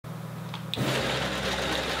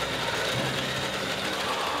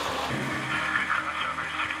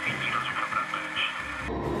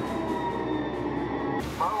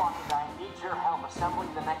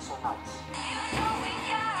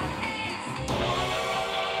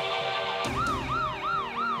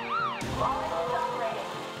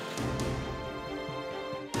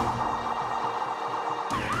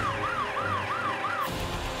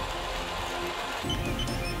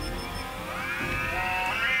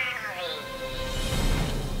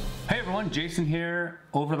everyone, Jason here.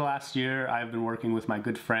 Over the last year, I've been working with my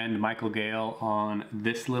good friend Michael Gale on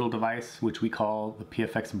this little device, which we call the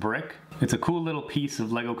PFx Brick. It's a cool little piece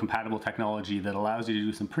of LEGO compatible technology that allows you to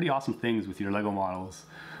do some pretty awesome things with your LEGO models.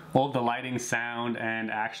 All of the lighting, sound,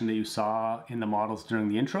 and action that you saw in the models during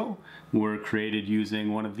the intro were created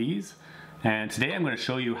using one of these. And today I'm going to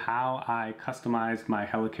show you how I customized my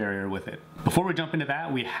helicarrier with it. Before we jump into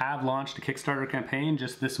that, we have launched a Kickstarter campaign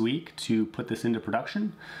just this week to put this into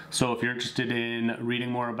production. So if you're interested in reading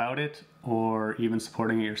more about it or even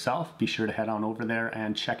supporting it yourself, be sure to head on over there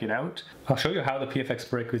and check it out. I'll show you how the PFx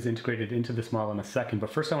Brick is integrated into this model in a second, but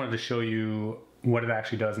first I wanted to show you what it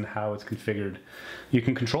actually does and how it's configured. You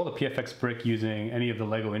can control the PFx Brick using any of the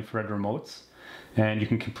LEGO infrared remotes, and you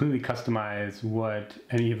can completely customize what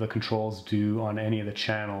any of the controls do on any of the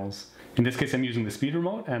channels. In this case, I'm using the speed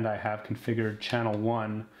remote, and I have configured channel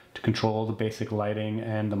 1 to control the basic lighting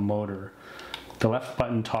and the motor. The left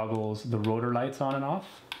button toggles the rotor lights on and off.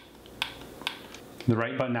 The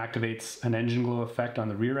right button activates an engine glow effect on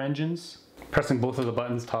the rear engines. Pressing both of the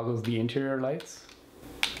buttons toggles the interior lights.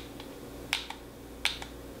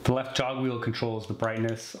 The left jog wheel controls the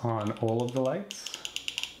brightness on all of the lights.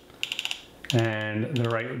 And the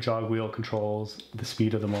right jog wheel controls the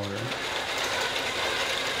speed of the motor.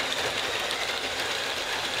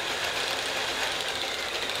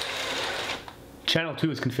 Channel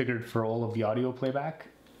 2 is configured for all of the audio playback.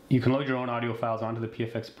 You can load your own audio files onto the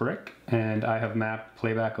PFx Brick, and I have mapped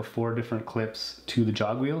playback of 4 different clips to the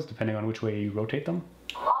jog wheels depending on which way you rotate them.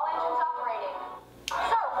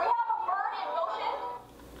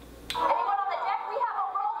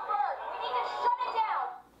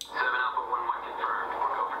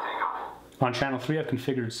 On channel 3, I've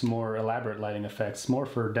configured some more elaborate lighting effects, more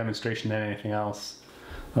for demonstration than anything else.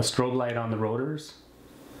 A strobe light on the rotors,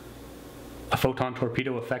 a photon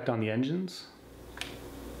torpedo effect on the engines,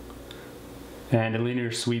 and a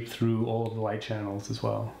linear sweep through all of the light channels as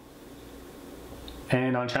well.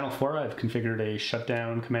 And on channel 4, I've configured a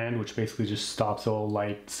shutdown command, which basically just stops all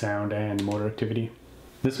light, sound, and motor activity.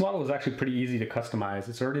 This model is actually pretty easy to customize.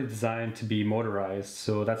 It's already designed to be motorized,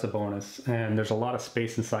 so that's a bonus. And there's a lot of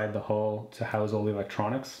space inside the hull to house all the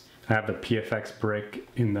electronics. I have the PFx Brick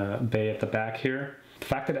in the bay at the back here. The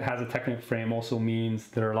fact that it has a Technic frame also means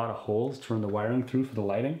there are a lot of holes to run the wiring through for the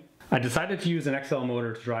lighting. I decided to use an XL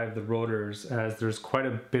motor to drive the rotors as there's quite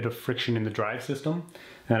a bit of friction in the drive system,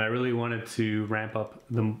 and I really wanted to ramp up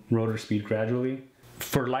the rotor speed gradually.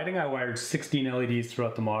 For lighting, I wired 16 LEDs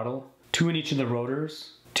throughout the model. 2 in each of the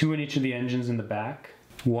rotors, 2 in each of the engines in the back,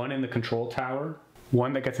 1 in the control tower,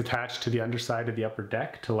 1 that gets attached to the underside of the upper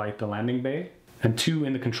deck to light the landing bay, and 2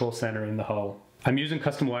 in the control center in the hull. I'm using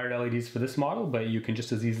custom wired LEDs for this model, but you can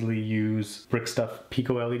just as easily use brick stuff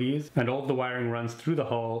Pico LEDs, and all of the wiring runs through the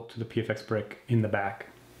hull to the PFx Brick in the back.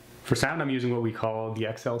 For sound, I'm using what we call the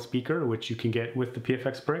XL speaker, which you can get with the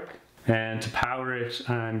PFx Brick. And to power it,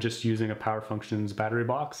 I'm just using a Power Functions battery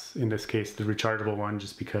box, in this case the rechargeable one,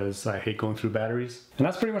 just because I hate going through batteries. And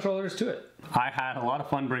that's pretty much all there is to it. I had a lot of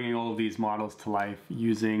fun bringing all of these models to life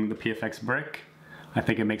using the PFx Brick. I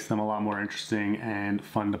think it makes them a lot more interesting and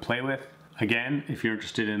fun to play with. Again, if you're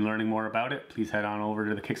interested in learning more about it, please head on over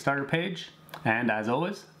to the Kickstarter page. And as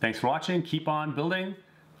always, thanks for watching, keep on building,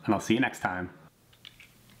 and I'll see you next time.